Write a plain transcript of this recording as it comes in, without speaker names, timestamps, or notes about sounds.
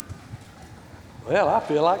Well, I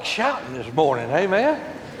feel like shouting this morning. Amen.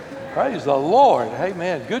 Praise the Lord.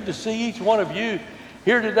 Amen. Good to see each one of you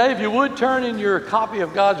here today. If you would turn in your copy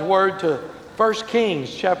of God's Word to 1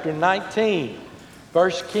 Kings chapter 19.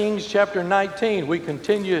 1 Kings chapter 19. We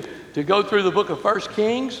continue to go through the book of 1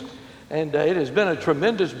 Kings, and it has been a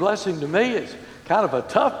tremendous blessing to me. It's kind of a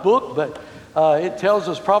tough book, but it tells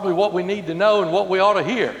us probably what we need to know and what we ought to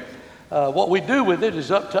hear. What we do with it is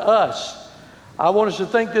up to us. I want us to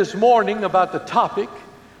think this morning about the topic,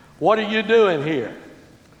 what are you doing here?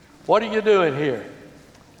 What are you doing here?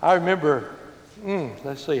 I remember,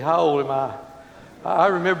 let's see, how old am I? I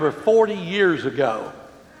remember 40 years ago,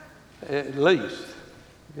 at least.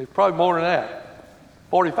 It's probably more than that.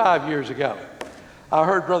 45 years ago. I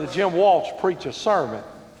heard Brother Jim Walsh preach a sermon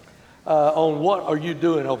on what are you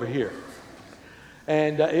doing over here?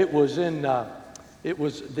 And it was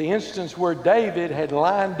the instance where David had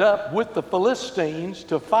lined up with the Philistines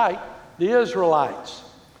to fight the Israelites.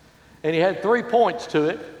 And he had 3 points to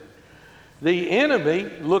it. The enemy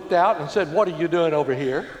looked out and said, what are you doing over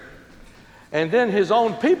here? And then his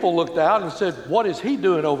own people looked out and said, what is he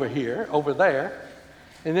doing over here, over there?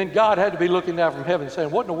 And then God had to be looking down from heaven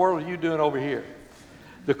saying, what in the world are you doing over here?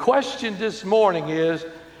 The question this morning is,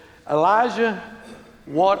 Elijah,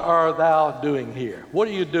 what art thou doing here? What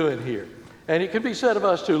are you doing here? And it can be said of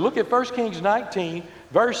us too. Look at 1 Kings 19,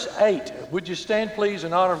 verse 8. Would you stand, please,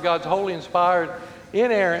 in honor of God's holy, inspired,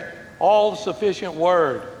 inerrant, all-sufficient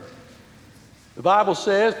word. The Bible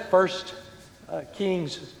says, 1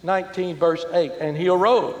 Kings 19, verse 8, and he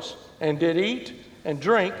arose and did eat and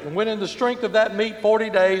drink and went in the strength of that meat 40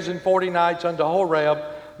 days and 40 nights unto Horeb,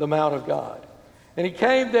 the mount of God. And he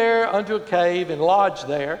came there unto a cave and lodged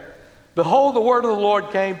there. Behold, the word of the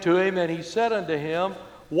Lord came to him, and he said unto him,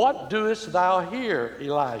 what doest thou here,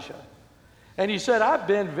 Elijah? And he said, I've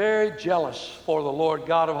been very jealous for the Lord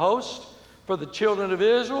God of hosts, for the children of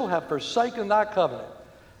Israel have forsaken thy covenant.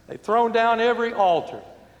 They've thrown down every altar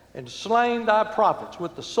and slain thy prophets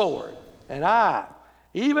with the sword. And I,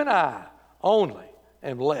 even I, only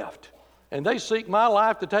am left. And they seek my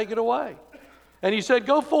life to take it away. And he said,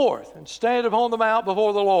 go forth and stand upon the mount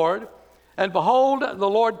before the Lord. And behold, the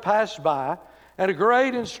Lord passed by, and a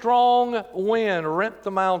great and strong wind rent the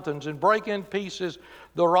mountains and brake in pieces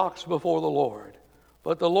the rocks before the Lord.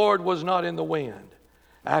 But the Lord was not in the wind.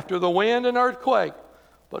 After the wind, an earthquake,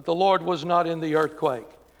 but the Lord was not in the earthquake.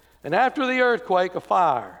 And after the earthquake, a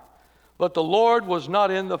fire, but the Lord was not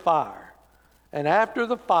in the fire. And after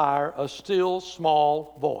the fire, a still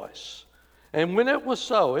small voice. And when it was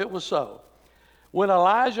so, when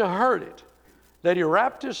Elijah heard it, that he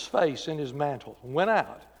wrapped his face in his mantle and went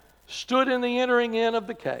out, stood in the entering in of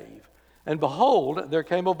the cave, and behold, there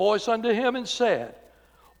came a voice unto him and said,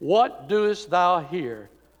 what doest thou here,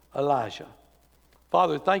 Elijah?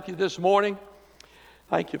 Father, thank you this morning.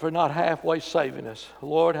 Thank you for not halfway saving us.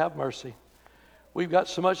 Lord, have mercy. We've got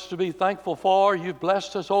so much to be thankful for. You've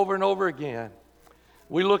blessed us over and over again.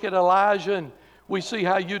 We look at Elijah and we see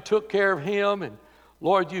how you took care of him, and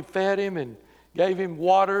Lord, you fed him and gave him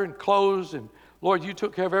water and clothes, and Lord, you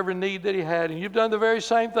took care of every need that he had, and you've done the very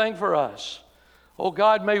same thing for us. Oh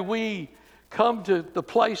God, may we come to the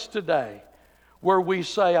place today where we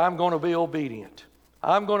say, I'm going to be obedient.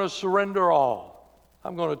 I'm going to surrender all.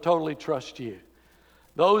 I'm going to totally trust you.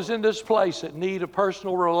 Those in this place that need a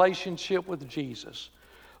personal relationship with Jesus,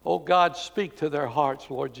 oh God, speak to their hearts,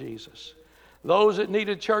 Lord Jesus. Those that need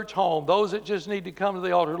a church home, those that just need to come to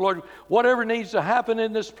the altar, Lord, whatever needs to happen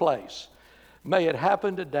in this place, may it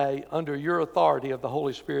happen today under your authority of the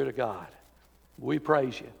Holy Spirit of God. We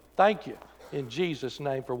praise you. Thank you in Jesus'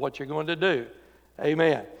 name for what you're going to do.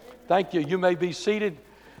 Amen. Thank you. You may be seated.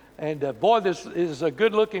 And boy, this is a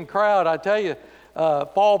good-looking crowd. I tell you,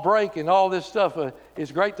 fall break and all this stuff.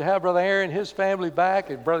 It's great to have Brother Aaron and his family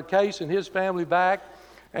back, and Brother Case and his family back.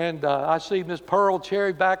 And I see Miss Pearl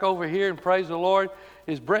Cherry back over here, and praise the Lord.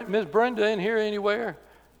 Is Miss Brenda in here anywhere?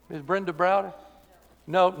 Miss Brenda Browder?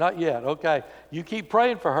 No, not yet. Okay. You keep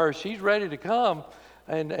praying for her. She's ready to come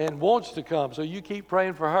and wants to come. So you keep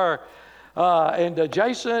praying for her. And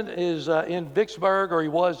Jason is in Vicksburg, or he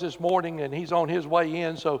was this morning, and he's on his way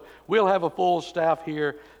in. So we'll have a full staff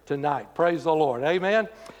here tonight. Praise the Lord. Amen.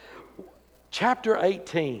 Chapter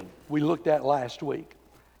 18 we looked at last week.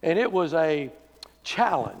 And it was a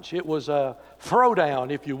challenge. It was a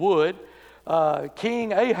throwdown, if you would.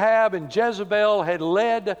 King Ahab and Jezebel had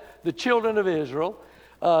led the children of Israel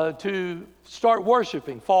to start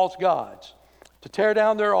worshiping false gods, to tear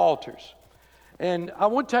down their altars. And I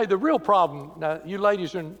want to tell you the real problem. Now, you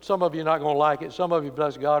ladies, some of you are not going to like it. Some of you,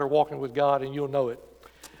 bless God, are walking with God, and you'll know it.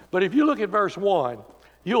 But if you look at verse 1,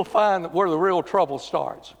 you'll find where the real trouble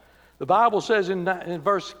starts. The Bible says in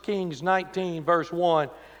 1 Kings 19, verse 1,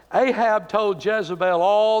 Ahab told Jezebel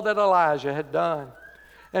all that Elijah had done,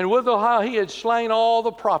 and withal how he had slain all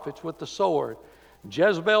the prophets with the sword.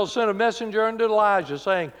 Jezebel sent a messenger unto Elijah,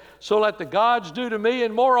 saying, So let the gods do to me,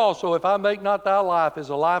 and more also, if I make not thy life as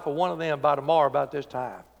the life of one of them by tomorrow about this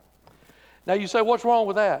time. Now you say, what's wrong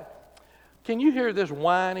with that? Can you hear this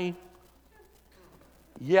whiny,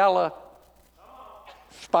 yellow,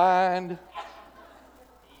 spined?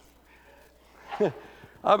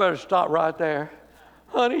 I better stop right there.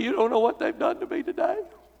 Honey, you don't know what they've done to me today.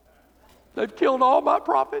 They've killed all my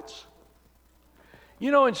prophets. You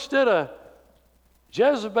know, instead of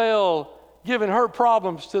Jezebel giving her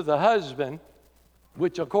problems to the husband,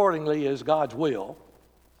 which accordingly is God's will,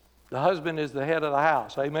 the husband is the head of the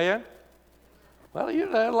house. Amen? Well,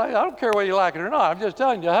 I don't care whether you like it or not. I'm just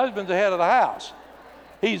telling you, the husband's the head of the house.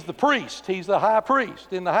 He's the priest. He's the high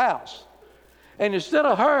priest in the house. And instead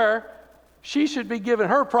of her, she should be giving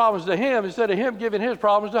her problems to him instead of him giving his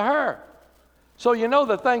problems to her. So you know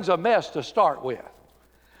the thing's a mess to start with.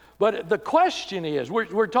 But the question is,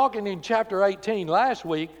 we're talking in chapter 18 last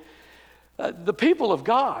week, the people of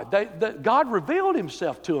God, God revealed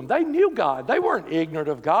himself to them. They knew God. They weren't ignorant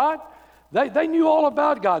of God. They knew all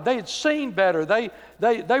about God. They had seen better.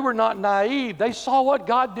 They were not naive. They saw what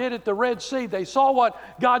God did at the Red Sea. They saw what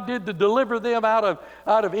God did to deliver them out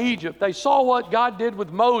of Egypt. They saw what God did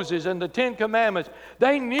with Moses and the Ten Commandments.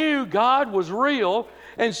 They knew God was real.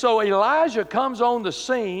 And so Elijah comes on the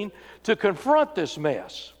scene to confront this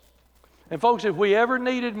mess. And folks, if we ever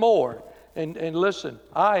needed more, and listen,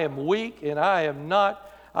 I am weak and I'm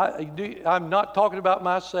not talking about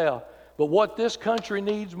myself. But what this country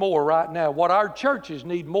needs more right now, what our churches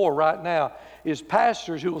need more right now, is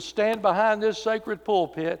pastors who will stand behind this sacred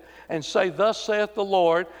pulpit and say, Thus saith the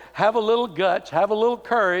Lord, have a little guts, have a little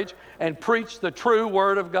courage, and preach the true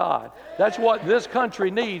Word of God. That's what this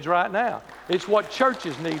country needs right now. It's what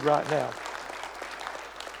churches need right now.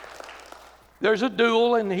 There's a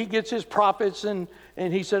duel, and he gets his prophets, and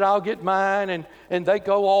he said, I'll get mine, and they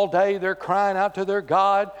go all day. They're crying out to their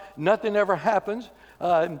God. Nothing ever happens.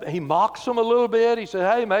 He mocks them a little bit. He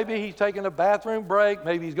said, hey, maybe he's taking a bathroom break.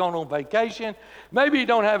 Maybe he's going on vacation. Maybe he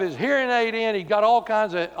don't have his hearing aid in. He got all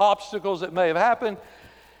kinds of obstacles that may have happened.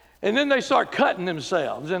 And then they start cutting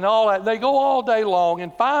themselves and all that. They go all day long.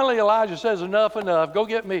 And finally Elijah says, enough. Go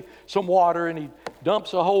get me some water. And he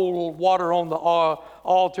dumps a whole water on the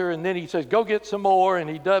altar. And then he says, go get some more. And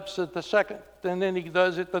he dumps it the second. And then he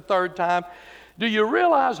does it the third time. Do you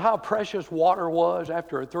realize how precious water was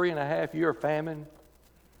after a 3.5-year famine?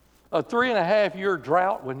 A 3.5-year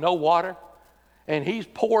drought with no water, and he's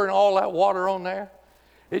pouring all that water on there.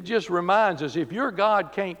 It just reminds us, if your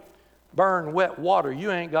God can't burn wet water,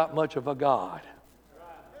 you ain't got much of a God.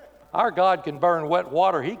 Our God can burn wet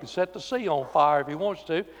water. He can set the sea on fire if he wants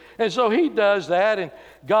to. And so he does that, and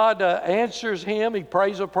God answers him. He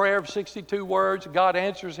prays a prayer of 62 words. God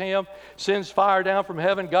answers him, sends fire down from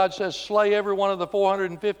heaven. God says, slay every one of the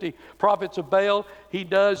 450 prophets of Baal. He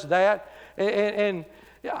does that. And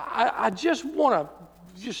I just want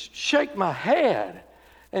to just shake my head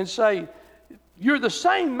and say, you're the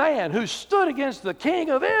same man who stood against the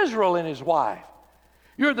king of Israel and his wife.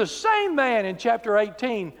 You're the same man in chapter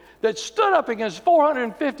 18 that stood up against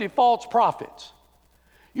 450 false prophets.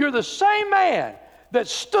 You're the same man that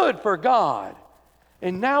stood for God.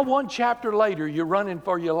 And now one chapter later, you're running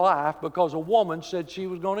for your life because a woman said she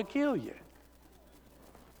was going to kill you.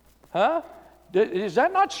 Huh? Is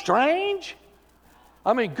that not strange?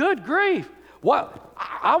 I mean, good grief. Well,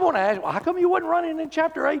 I want to ask, how come you wasn't running in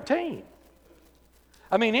chapter 18?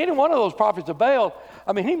 I mean, any one of those prophets of Baal,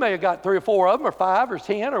 I mean, he may have got 3 or 4 of them, or 5 or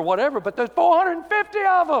 10 or whatever, but there's 450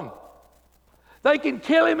 of them. They can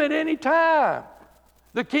kill him at any time.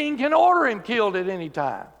 The king can order him killed at any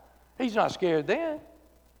time. He's not scared then.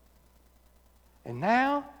 And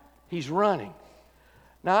now he's running.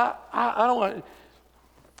 Now, I don't want to...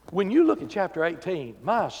 When you look at chapter 18,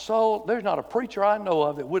 my soul, there's not a preacher I know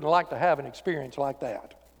of that wouldn't like to have an experience like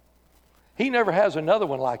that. He never has another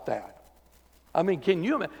one like that. I mean, can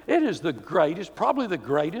you imagine? It is the greatest, probably the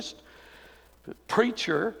greatest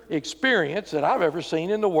preacher experience that I've ever seen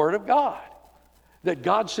in the Word of God. That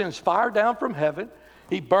God sends fire down from heaven.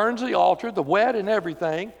 He burns the altar, the wet and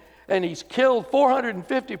everything, and he's killed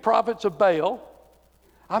 450 prophets of Baal.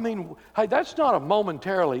 I mean, hey, that's not a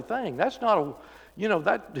momentarily thing. That's not a... You know,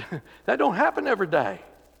 that don't happen every day.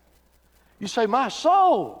 You say, my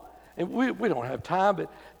soul. And we don't have time,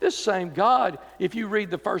 but this same God, if you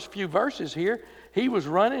read the first few verses here, he was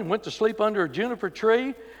running, went to sleep under a juniper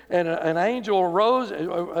tree, and an angel arose,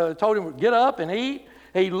 told him, get up and eat.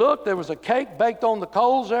 He looked, there was a cake baked on the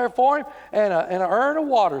coals there for him, and an urn of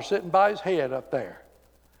water sitting by his head up there.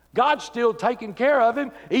 God's still taking care of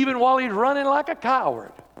him, even while he's running like a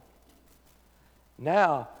coward.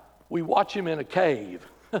 Now, we watch him in a cave.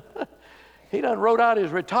 He done wrote out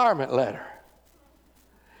his retirement letter.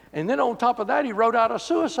 And then on top of that, he wrote out a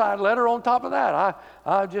suicide letter on top of that.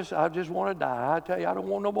 I just want to die. I tell you, I don't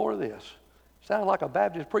want no more of this. Sounds like a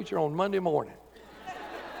Baptist preacher on Monday morning.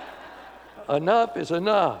 Enough is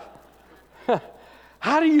enough.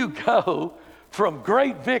 How do you go from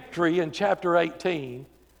great victory in chapter 18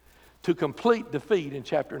 to complete defeat in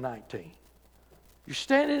chapter 19? You're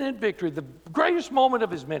standing in victory, the greatest moment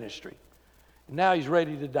of his ministry. And now he's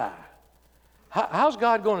ready to die. How's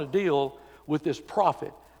God going to deal with this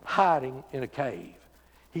prophet hiding in a cave?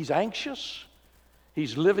 He's anxious.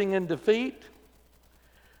 He's living in defeat.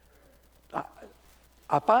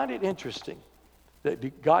 I find it interesting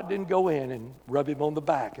that God didn't go in and rub him on the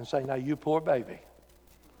back and say, now you poor baby,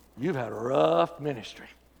 you've had a rough ministry.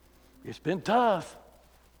 It's been tough.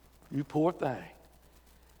 You poor thing.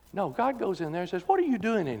 No, God goes in there and says, what are you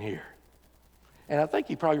doing in here? And I think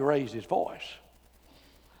he probably raised his voice.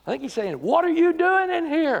 I think he's saying, what are you doing in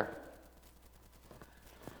here?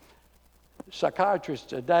 Psychiatrists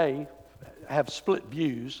today have split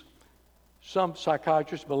views. Some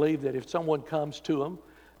psychiatrists believe that if someone comes to them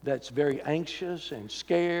that's very anxious and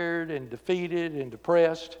scared and defeated and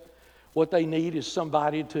depressed, what they need is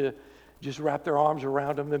somebody to just wrap their arms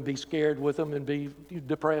around them and be scared with them and be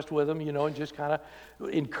depressed with them, and just kind of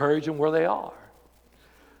encourage them where they are.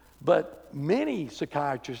 But many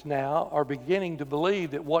psychiatrists now are beginning to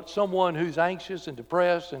believe that what someone who's anxious and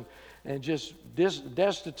depressed and just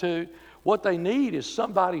destitute, what they need is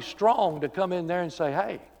somebody strong to come in there and say,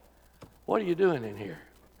 hey, what are you doing in here?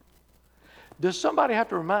 Does somebody have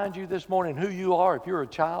to remind you this morning who you are if you're a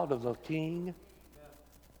child of the King?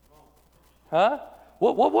 Huh?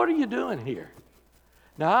 What are you doing here?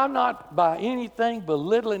 Now, I'm not by anything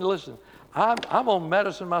belittling. Listen, I'm on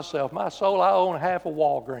medicine myself. My soul, I own half of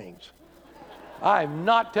Walgreens. I'm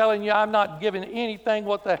not telling you, I'm not giving anything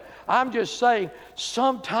what that. I'm just saying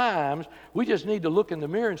sometimes we just need to look in the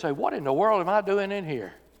mirror and say, what in the world am I doing in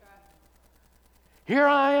here? Here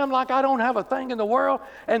I am like I don't have a thing in the world,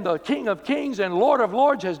 and the King of Kings and Lord of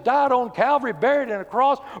Lords has died on Calvary, buried in a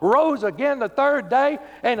cross, rose again the third day,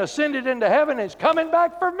 and ascended into heaven, and is coming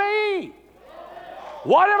back for me.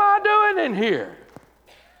 What am I doing in here?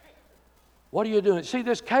 What are you doing? See,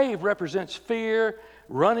 this cave represents fear,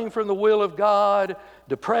 running from the will of God,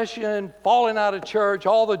 depression, falling out of church,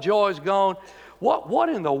 all the joy's gone. What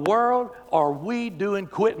in the world are we doing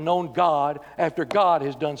quitting on God after God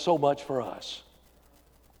has done so much for us?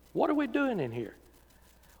 What are we doing in here?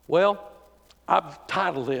 Well, I've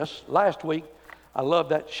titled this. Last week, I loved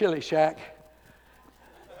that chili shack.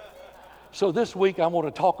 So this week, I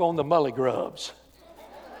want to talk on the mully grubs.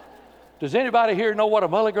 Does anybody here know what a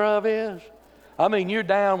mully grub is? I mean, you're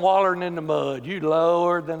down wallering in the mud. You're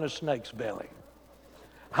lower than a snake's belly.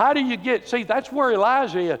 How do you see, that's where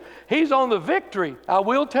Elijah is. He's on the victory. I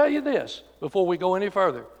will tell you this before we go any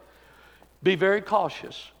further. Be very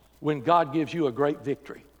cautious when God gives you a great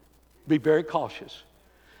victory. Be very cautious.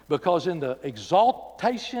 Because in the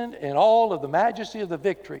exaltation and all of the majesty of the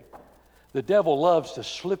victory, the devil loves to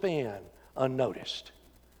slip in unnoticed.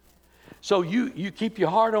 So you keep your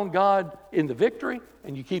heart on God in the victory,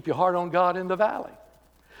 and you keep your heart on God in the valley.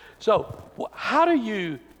 So how do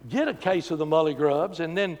you get a case of the mully grubs,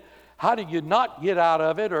 and then how do you not get out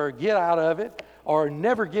of it, or get out of it, or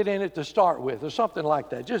never get in it to start with, or something like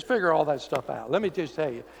that? Just figure all that stuff out. Let me just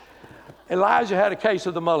tell you. Elijah had a case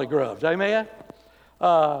of the mully grubs. Amen?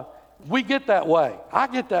 We get that way. I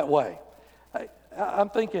get that way. I'm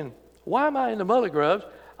thinking, why am I in the mully grubs?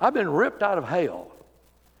 I've been ripped out of hell.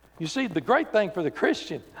 You see, the great thing for the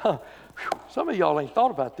Christian, some of y'all ain't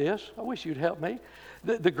thought about this. I wish you'd help me.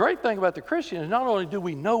 The great thing about the Christian is not only do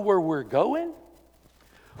we know where we're going,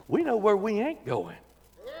 we know where we ain't going.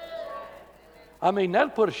 I mean, that'll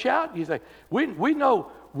put a shout. You say, we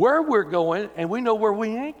know where we're going, and we know where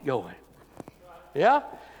we ain't going. Yeah?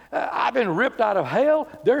 I've been ripped out of hell.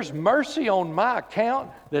 There's mercy on my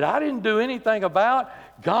account that I didn't do anything about.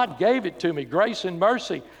 God gave it to me, grace and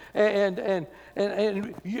mercy. And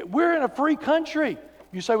we're in a free country.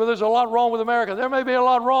 You say, well, there's a lot wrong with America. There may be a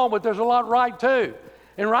lot wrong, but there's a lot right too.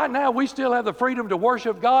 And right now, we still have the freedom to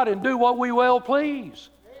worship God and do what we well please.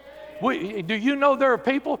 Do you know there are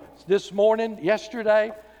people this morning,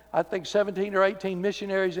 yesterday, I think 17 or 18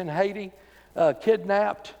 missionaries in Haiti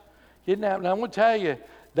kidnapped. And I'm going to tell you,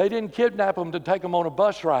 they didn't kidnap them to take them on a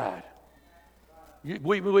bus ride.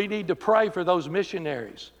 We need to pray for those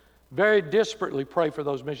missionaries Very desperately pray for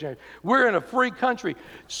those missionaries. We're in a free country.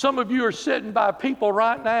 Some of you are sitting by people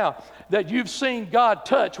right now that you've seen God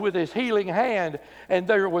touch with His healing hand, and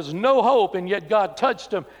there was no hope, and yet God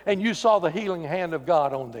touched them, and you saw the healing hand of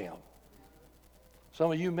God on them.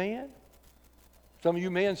 Some of you men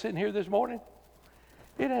sitting here this morning,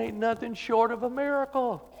 it ain't nothing short of a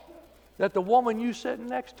miracle that the woman you sitting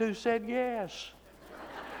next to said yes.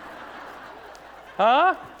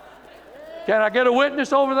 Huh? Can I get a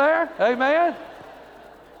witness over there? Amen?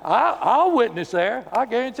 I'll witness there. I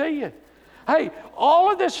guarantee you. Hey,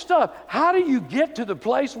 all of this stuff, how do you get to the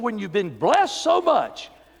place when you've been blessed so much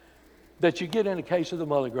that you get in a case of the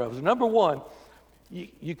mullygrubs? Number one,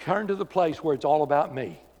 you turn to the place where it's all about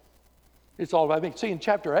me. It's all about me. See, in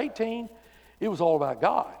chapter 18, it was all about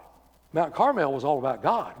God. Mount Carmel was all about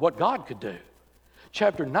God, what God could do.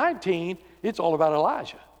 Chapter 19, it's all about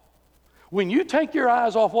Elijah. When you take your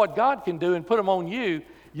eyes off what God can do and put them on you,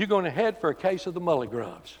 you're going to head for a case of the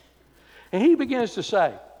mullygrubs. And he begins to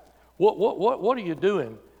say, what are you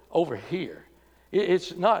doing over here?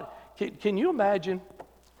 It's not, can you imagine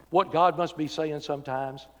what God must be saying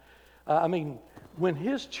sometimes? I mean, when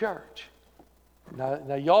his church,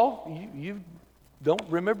 now y'all, you don't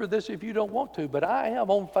remember this if you don't want to, but I am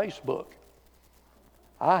on Facebook.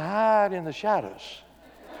 I hide in the shadows.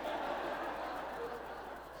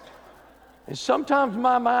 And sometimes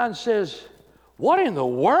my mind says, what in the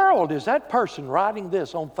world is that person writing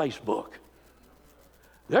this on Facebook?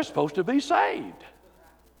 They're supposed to be saved.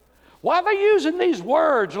 Why are they using these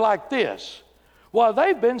words like this? Well,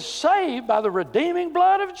 they've been saved by the redeeming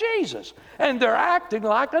blood of Jesus, and they're acting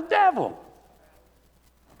like a devil.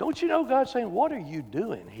 Don't you know God's saying, what are you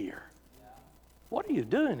doing here? What are you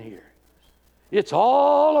doing here? It's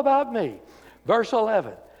all about me. Verse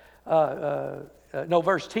 11,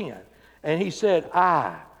 verse 10. And he said,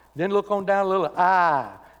 I. Then look on down a little,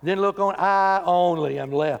 I. Then look on, I only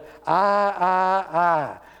am left.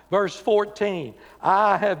 I. Verse 14,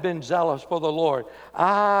 I have been zealous for the Lord.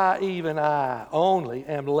 Even I only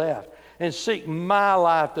am left, and seek my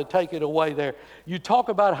life to take it away there. You talk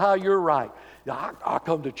about how you're right. I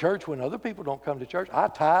come to church when other people don't come to church. I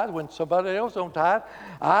tithe when somebody else don't tithe.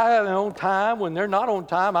 I am on time when they're not on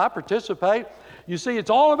time. I participate. You see, it's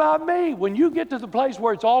all about me. When you get to the place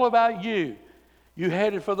where it's all about you, you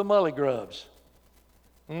headed for the mullygrubs.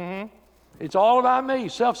 It's all about me,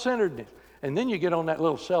 self-centeredness. And then you get on that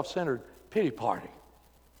little self-centered pity party.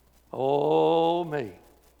 Oh, me.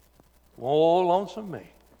 Oh, lonesome me.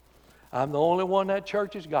 I'm the only one that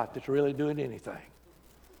church has got that's really doing anything.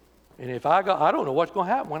 And if I don't know what's going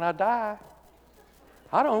to happen when I die.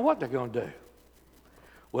 I don't know what they're going to do.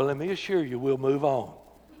 Well, let me assure you, we'll move on.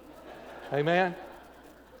 Amen?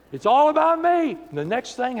 It's all about me. The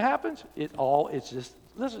next thing happens, it's just,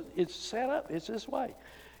 listen, it's set up, it's this way.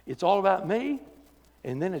 It's all about me,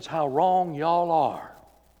 and then it's how wrong y'all are.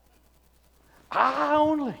 I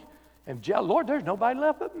only am jealous. Lord, there's nobody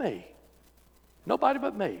left but me. Nobody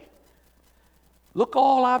but me. Look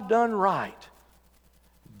all I've done right.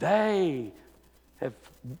 They have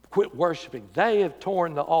quit worshiping. They have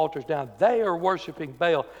torn the altars down. They are worshiping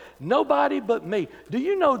Baal. Nobody but me. Do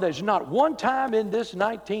you know there's not one time in this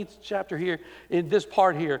 19th chapter here, in this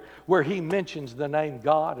part here, where he mentions the name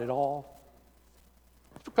God at all?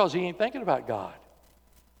 It's because he ain't thinking about God.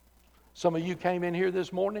 Some of you came in here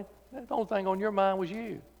this morning, the only thing on your mind was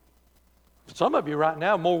you. Some of you right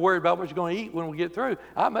now are more worried about what you're going to eat when we get through.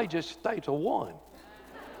 I may just stay till 1.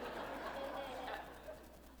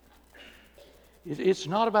 It's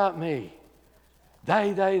not about me.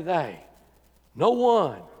 They. No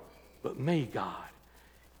one but me, God.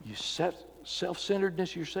 You set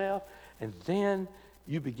self-centeredness yourself, and then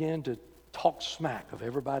you begin to talk smack of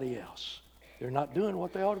everybody else. They're not doing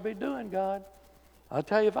what they ought to be doing, God. I'll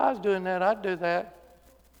tell you, if I was doing that, I'd do that.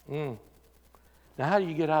 Now, how do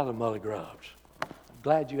you get out of the mullygrubs? I'm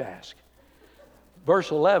glad you asked. Verse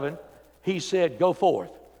 11, he said, go forth,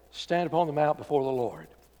 stand upon the mount before the Lord.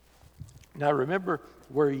 Now remember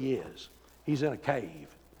where he is. He's in a cave.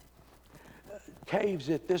 Caves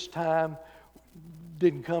at this time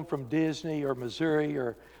didn't come from Disney or Missouri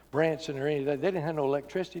or Branson or any of that. They didn't have no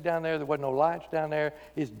electricity down there. There wasn't no lights down there.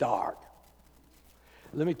 It's dark.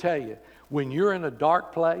 Let me tell you, when you're in a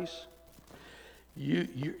dark place,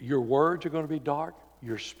 your words are going to be dark.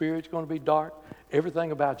 Your spirit's going to be dark.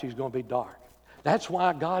 Everything about you is going to be dark. That's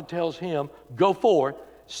why God tells him, go forth,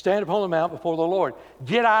 stand upon the mount before the Lord.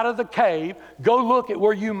 Get out of the cave. Go look at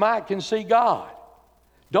where you might can see God.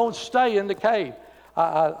 Don't stay in the cave.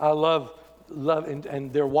 I love,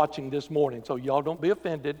 and they're watching this morning, so y'all don't be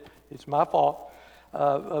offended. It's my fault.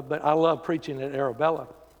 But I love preaching at Arabella.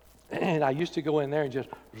 And I used to go in there and just,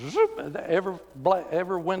 zoop,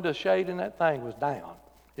 every window shade in that thing was down.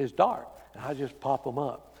 It's dark. And I just pop them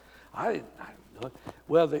up.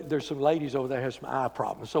 Well, there's some ladies over there who have some eye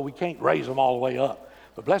problems, so we can't raise them all the way up.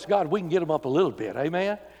 But bless God, we can get them up a little bit.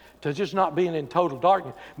 Amen? To just not being in total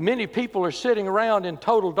darkness. Many people are sitting around in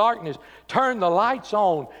total darkness. Turn the lights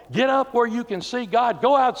on. Get up where you can see God.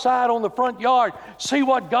 Go outside on the front yard. See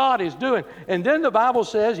what God is doing. And then the Bible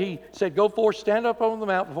says, He said, go forth, stand up on the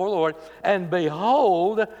mount before the Lord, and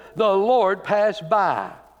behold, the Lord passed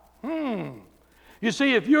by. You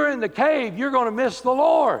see, if you're in the cave, you're going to miss the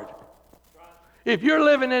Lord. If you're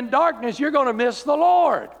living in darkness, you're going to miss the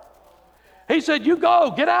Lord. He said, you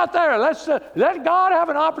go, get out there. Let God have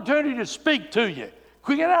an opportunity to speak to you.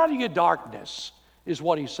 Get out of your darkness, is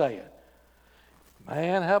what He's saying.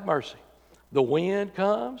 Man, have mercy. The wind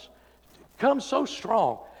comes so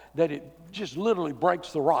strong that it just literally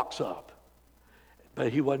breaks the rocks up.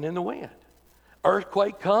 But He wasn't in the wind.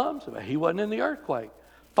 Earthquake comes, but He wasn't in the earthquake.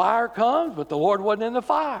 Fire comes, but the Lord wasn't in the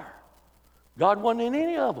fire. God wasn't in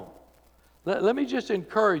any of them. Let me just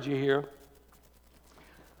encourage you here.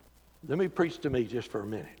 Let me preach to me just for a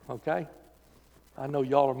minute, okay? I know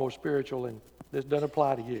y'all are more spiritual and this doesn't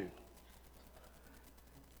apply to you.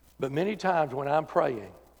 But many times when I'm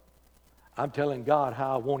praying, I'm telling God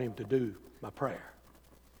how I want Him to do my prayer.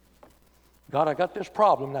 God, I got this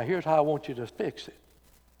problem. Now here's how I want you to fix it.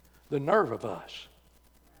 The nerve of us.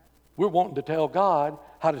 We're wanting to tell God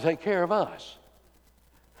how to take care of us.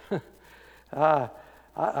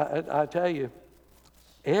 I tell you,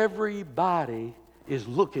 everybody is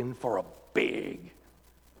looking for a big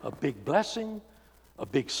blessing, a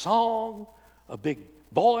big song, a big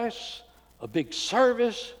voice, a big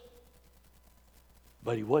service.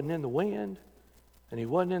 But He wasn't in the wind, and He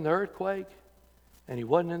wasn't in the earthquake, and He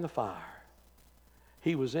wasn't in the fire.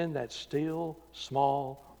 He was in that still,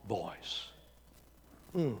 small voice.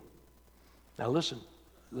 Now listen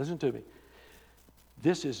to me.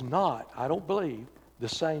 This is not, I don't believe, the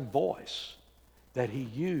same voice that He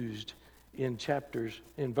used in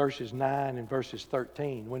verses 9 and verses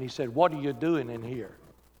 13 when He said, what are you doing in here?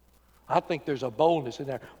 I think there's a boldness in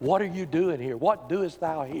there. What are you doing here? What doest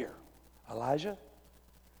thou here, Elijah?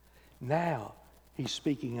 Now He's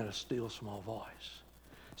speaking in a still small voice.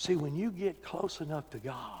 See, when you get close enough to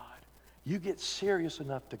God, you get serious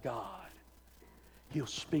enough to God, He'll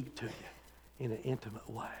speak to you in an intimate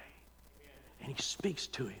way. And He speaks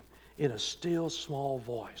to him in a still small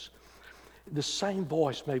voice. The same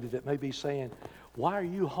voice maybe that may be saying, why are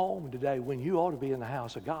you home today when you ought to be in the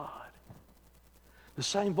house of God? The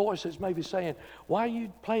same voice that's maybe saying, why are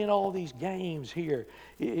you playing all these games here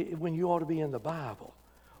when you ought to be in the Bible?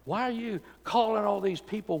 Why are you calling all these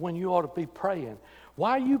people when you ought to be praying?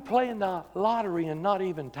 Why are you playing the lottery and not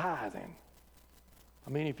even tithing? I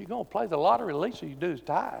mean, if you're going to play the lottery, the least you do is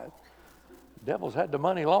tithe. The devil's had the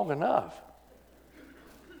money long enough.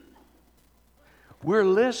 We're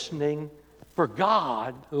listening for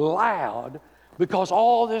God loud because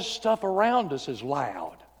all this stuff around us is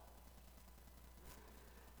loud.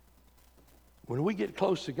 When we get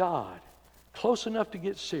close to God, close enough to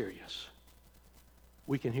get serious,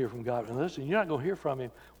 we can hear from God. And listen, you're not going to hear from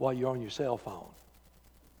Him while you're on your cell phone.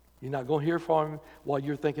 You're not going to hear from Him while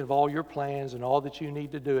you're thinking of all your plans and all that you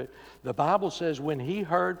need to do it. The Bible says when he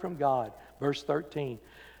heard from God, verse 13,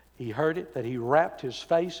 he heard it, that he wrapped his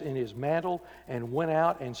face in his mantle and went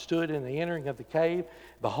out and stood in the entering of the cave.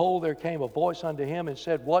 Behold, there came a voice unto him and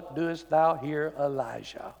said, what doest thou here,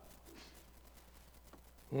 Elijah?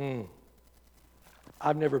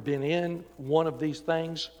 I've never been in one of these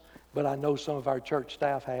things, but I know some of our church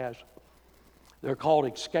staff has. They're called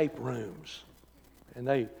escape rooms. And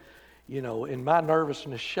they, in my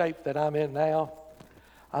nervousness shape that I'm in now,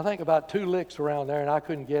 I think about 2 licks around there and I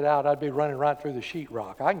couldn't get out. I'd be running right through the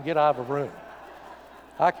sheetrock. I can get out of a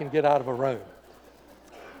room.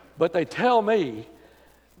 But they tell me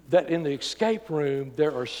that in the escape room,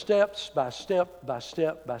 there are steps by step by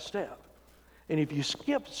step by step. And if you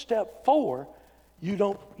skip step 4,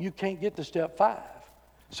 you can't get to step 5.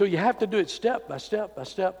 So you have to do it step by step by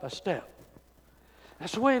step by step.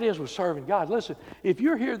 That's the way it is with serving God. Listen, if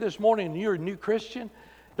you're here this morning and you're a new Christian,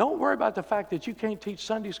 don't worry about the fact that you can't teach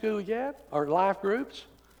Sunday school yet or life groups.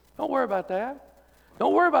 Don't worry about that.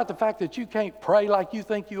 Don't worry about the fact that you can't pray like you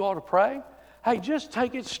think you ought to pray. Hey, just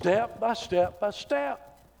take it step by step by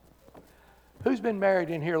step. Who's been married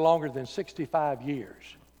in here longer than 65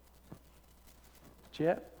 years?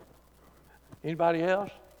 Chet? Anybody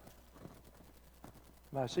else?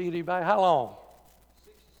 Am I seeing anybody? How long?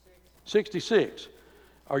 66.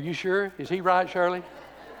 Are you sure? Is he right, Shirley?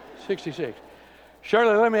 66.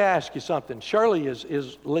 Shirley, let me ask you something. Shirley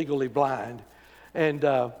is legally blind, and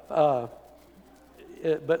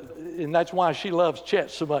that's why she loves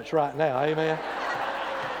Chet so much right now. Amen.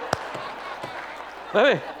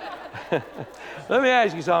 Let me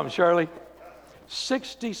ask you something, Shirley.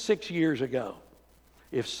 66 years ago,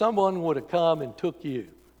 if someone would have come and took you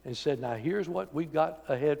and said, now here's what we've got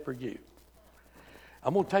ahead for you.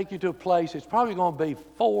 I'm going to take you to a place, it's probably going to be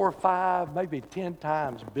 4, 5, maybe 10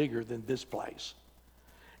 times bigger than this place.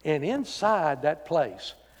 And inside that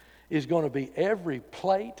place is going to be every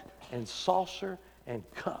plate and saucer and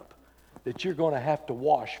cup that you're going to have to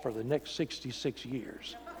wash for the next 66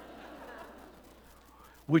 years.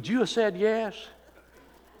 Would you have said yes?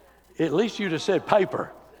 At least you'd have said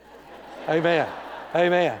paper. Amen.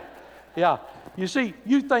 Amen. Yeah. You see,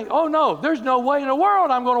 you think, oh no, there's no way in the world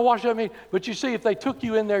I'm going to wash that meat. But you see, if they took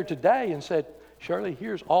you in there today and said, Shirley,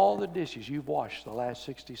 here's all the dishes you've washed the last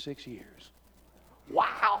 66 years.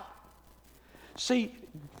 Wow. See,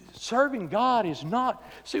 serving God is not,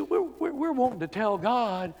 see, we're wanting to tell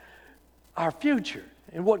God our future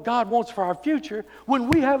and what God wants for our future when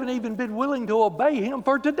we haven't even been willing to obey Him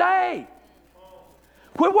for today.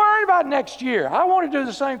 Quit worrying about next year. I want to do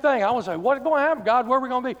the same thing. I want to say, what's going to happen, God? Where are we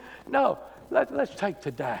going to be? No, let's take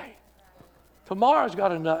today. Tomorrow's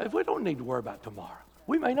got enough. If we don't need to worry about tomorrow,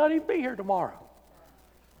 we may not even be here tomorrow.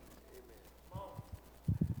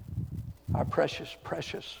 Our precious,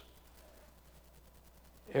 precious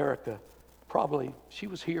Erica, probably, she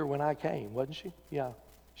was here when I came, wasn't she? Yeah,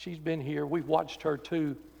 she's been here. We've watched her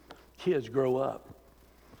 2 kids grow up,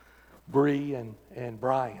 Bree and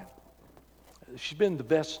Brian. She's been the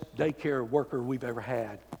best daycare worker we've ever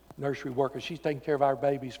had, nursery worker. She's taken care of our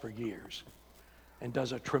babies for years and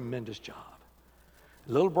does a tremendous job.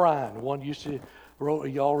 Little Brian, the one used to,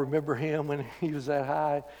 y'all remember him when he was that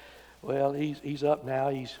high? Well, he's up now.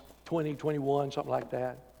 He's 20, 21, something like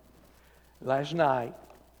that. Last night,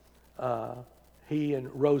 he and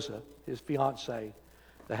Rosa, his fiance,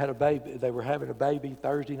 they had a baby. They were having a baby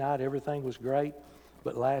Thursday night. Everything was great.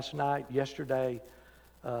 But last night, yesterday,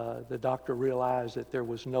 the doctor realized that there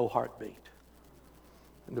was no heartbeat.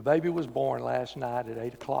 And the baby was born last night at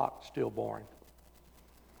 8 o'clock, stillborn.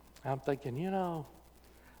 I'm thinking,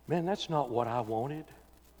 man, that's not what I wanted.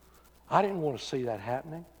 I didn't want to see that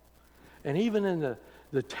happening. And even in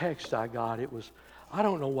the text I got, it was, I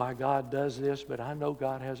don't know why God does this, but I know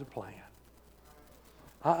God has a plan.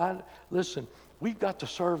 Listen, we've got to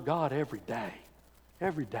serve God every day,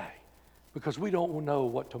 because we don't know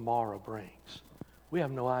what tomorrow brings. We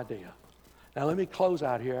have no idea. Now, let me close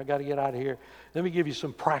out here. I got to get out of here. Let me give you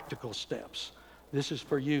some practical steps. This is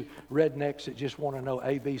for you rednecks that just want to know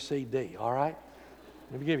A, B, C, D, all right?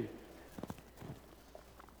 Let me give you.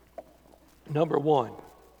 Number 1,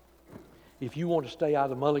 if you want to stay out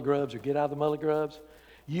of the mully grubs or get out of the mully grubs,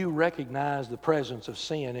 you recognize the presence of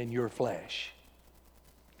sin in your flesh.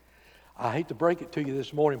 I hate to break it to you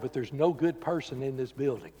this morning, but there's no good person in this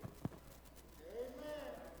building.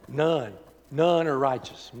 None. None are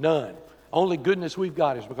righteous. None. Only goodness we've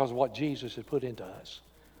got is because of what Jesus has put into us.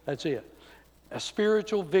 That's it. A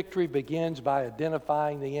spiritual victory begins by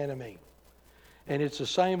identifying the enemy. And it's the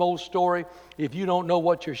same old story. If you don't know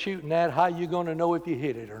what you're shooting at, how are you going to know if you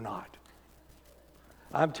hit it or not?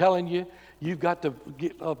 I'm telling you, you've got to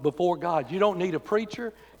get before God. You don't need a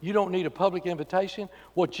preacher. You don't need a public invitation.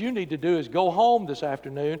 What you need to do is go home this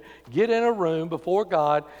afternoon, get in a room before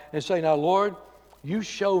God and say, now, Lord, you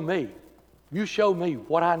show me. You show me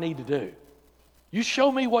what I need to do. You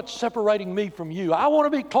show me what's separating me from you. I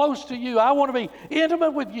want to be close to you. I want to be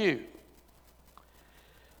intimate with you.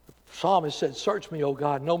 The psalmist said, search me, O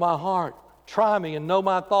God, know my heart. Try me and know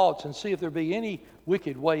my thoughts and see if there be any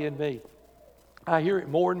wicked way in me. I hear it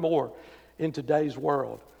more and more in today's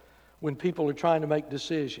world when people are trying to make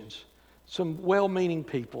decisions. Some well-meaning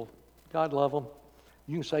people, God love them.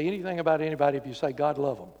 You can say anything about anybody if you say God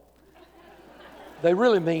love them. They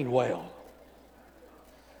really mean well.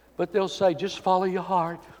 But they'll say, just follow your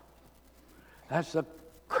heart. That's the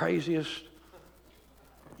craziest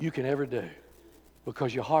you can ever do,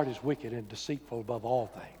 because your heart is wicked and deceitful above all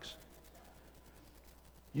things.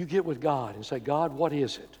 You get with God and say, God, what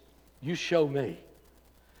is it? You show me.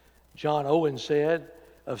 John Owen said,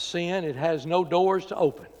 of sin, it has no doors to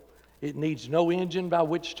open. It needs no engine by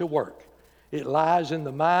which to work. It lies in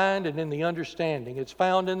the mind and in the understanding. It's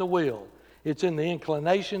found in the will. It's in the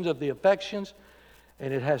inclinations of the affections,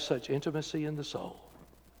 and it has such intimacy in the soul.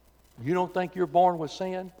 You don't think you're born with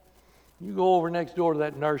sin? You go over next door to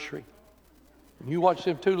that nursery, and you watch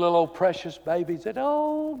them 2 little old precious babies that,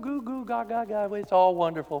 oh, goo, goo, gaga, gaga, it's all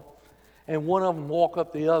wonderful. And one of them walk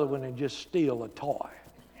up the other one and just steal a toy.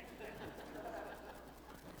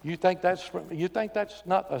 You think that's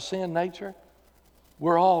not a sin nature?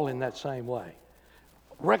 We're all in that same way.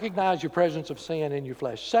 Recognize your presence of sin in your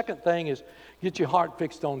flesh. Second thing is get your heart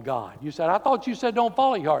fixed on God. You said, I thought you said don't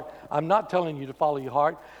follow your heart. I'm not telling you to follow your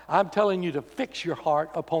heart. I'm telling you to fix your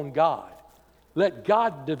heart upon God. Let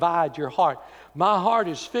God divide your heart. My heart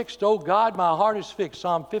is fixed, oh God, my heart is fixed.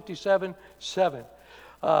 Psalm 57:7.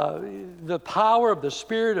 The power of the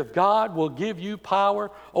Spirit of God will give you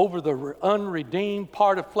power over the unredeemed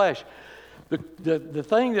part of flesh. The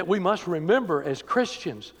thing that we must remember as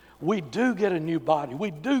Christians, we do get a new body.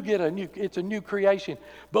 We do get it's a new creation.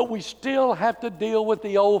 But we still have to deal with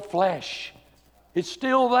the old flesh. It's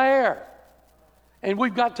still there. And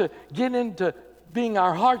we've got to get into being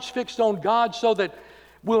our hearts fixed on God so that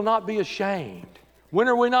we'll not be ashamed. When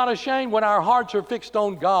are we not ashamed? When our hearts are fixed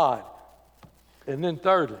on God. And then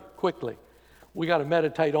thirdly, quickly, we got to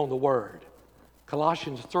meditate on the Word.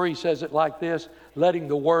 Colossians 3 says it like this, letting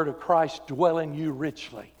the Word of Christ dwell in you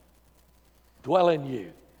richly. Dwell in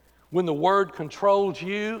you. When the Word controls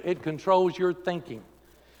you, it controls your thinking.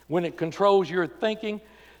 When it controls your thinking,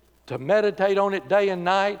 to meditate on it day and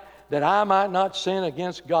night, that I might not sin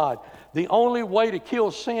against God. The only way to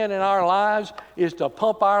kill sin in our lives is to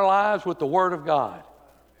pump our lives with the Word of God.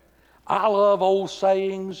 I love old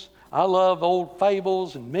sayings. I love old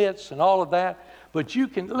fables and myths and all of that. But you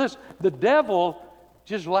can, listen, the devil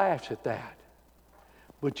just laughs at that.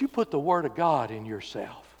 But you put the Word of God in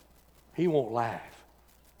yourself, he won't laugh.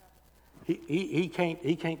 He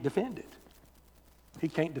can't defend it. He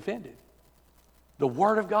can't defend it. The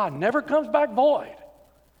Word of God never comes back void.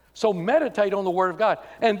 So meditate on the Word of God.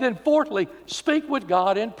 And then fourthly, speak with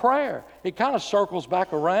God in prayer. It kind of circles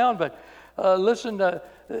back around, but listen,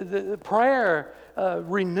 the prayer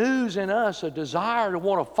renews in us a desire to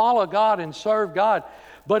want to follow God and serve God.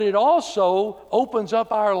 But it also opens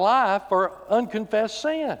up our life for unconfessed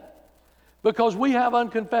sin, because we have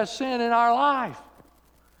unconfessed sin in our life.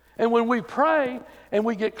 And when we pray and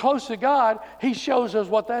we get close to God, He shows us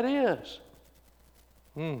what that is.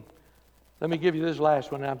 Let me give you this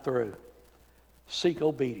last one and I'm through. Seek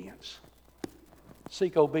obedience.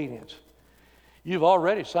 Seek obedience. You've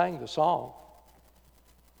already sang the song.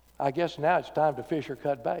 I guess now it's time to fish or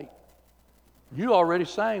cut bait. You already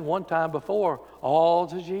sang one time before, all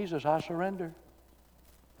to Jesus I surrender.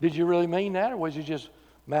 Did you really mean that, or was you just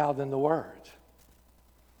mouthing the words?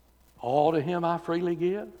 All to Him I freely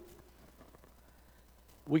give.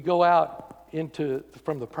 We go out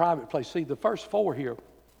from the private place. See, the first four here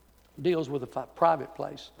deals with a private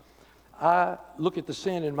place. I look at the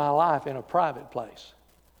sin in my life in a private place.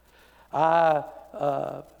 I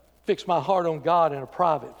fix my heart on God in a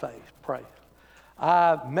private place.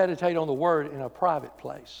 I meditate on the Word in a private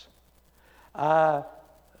place. I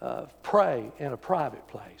pray in a private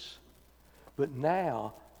place. But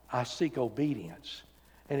now I seek obedience.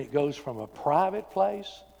 And it goes from a private place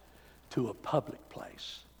to a public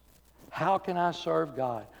place. How can I serve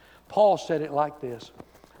God? Paul said it like this,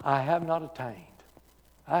 I have not attained.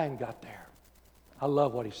 I ain't got there. I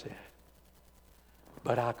love what he said.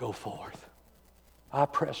 But I go forth. I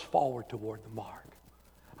press forward toward the mark.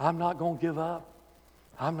 I'm not going to give up.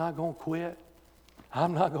 I'm not going to quit.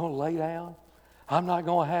 I'm not going to lay down. I'm not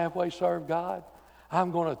going to halfway serve God.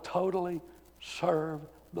 I'm going to totally serve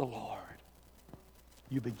the Lord.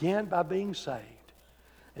 You begin by being saved,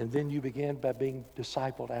 and then you begin by being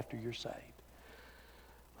discipled after you're saved.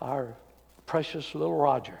 Our precious little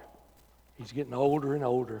Roger, he's getting older and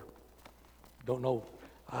older. Don't know,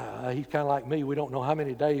 he's kind of like me. We don't know how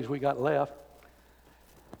many days we got left.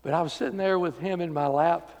 But I was sitting there with him in my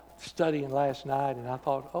lap studying last night, and I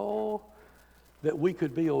thought, oh, that we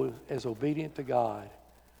could be as obedient to God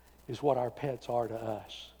as what our pets are to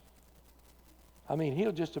us. I mean,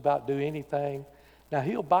 he'll just about do anything. Now,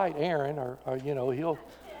 he'll bite Aaron, or you know,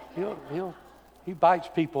 he bites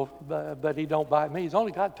people, but he don't bite me. He's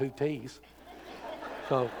only got 2 teeth.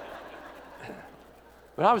 So,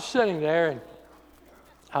 but I was sitting there, and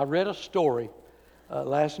I read a story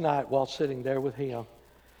last night while sitting there with him.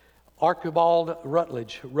 Archibald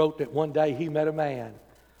Rutledge wrote that one day he met a man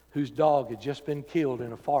whose dog had just been killed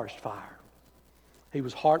in a forest fire. He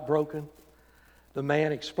was heartbroken. The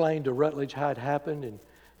man explained to Rutledge how it happened, and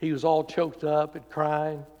he was all choked up and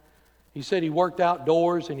crying. He said he worked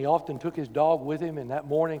outdoors and he often took his dog with him, and that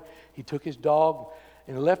morning he took his dog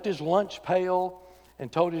and left his lunch pail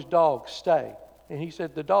and told his dog, stay. And he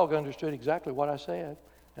said the dog understood exactly what I said.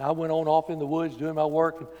 And I went on off in the woods doing my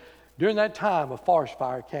work, and during that time a forest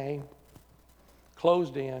fire came,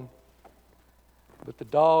 closed in, but the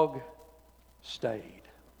dog stayed.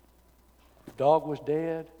 The dog was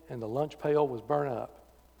dead and the lunch pail was burnt up,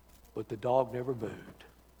 but the dog never moved.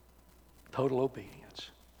 Total obedience.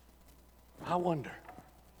 I wonder,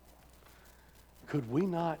 could we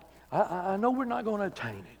not, I know we're not going to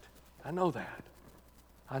attain it. I know that.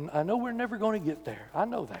 I know we're never going to get there. I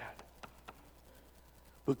know that.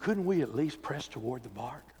 But couldn't we at least press toward the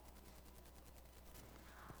mark?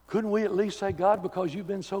 Couldn't we at least say, God, because you've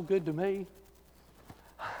been so good to me,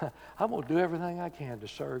 I'm going to do everything I can to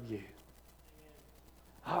serve you.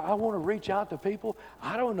 I want to reach out to people.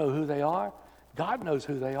 I don't know who they are. God knows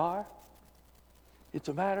who they are. It's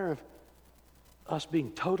a matter of us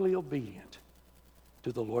being totally obedient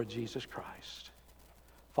to the Lord Jesus Christ.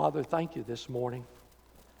 Father, thank you this morning.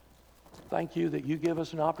 Thank you that you give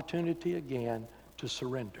us an opportunity again to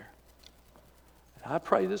surrender. And I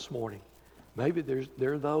pray this morning, maybe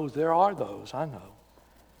there are those, I know,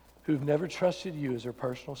 who've never trusted you as their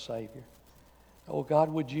personal Savior. Oh God,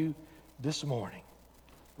 would you this morning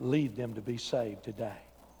lead them to be saved today?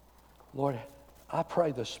 Lord, I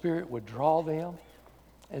pray the Spirit would draw them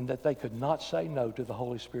and that they could not say no to the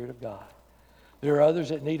Holy Spirit of God. There are others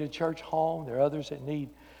that need a church home. There are others that need,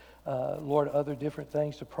 Lord, other different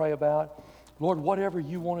things to pray about. Lord, whatever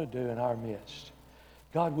you want to do in our midst,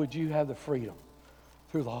 God, would you have the freedom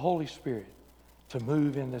through the Holy Spirit to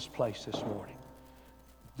move in this place this morning.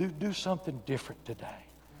 Do something different today.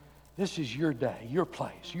 This is your day, your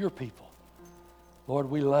place, your people. Lord,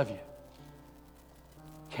 we love you.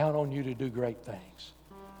 Count on you to do great things.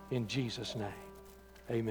 In Jesus' name.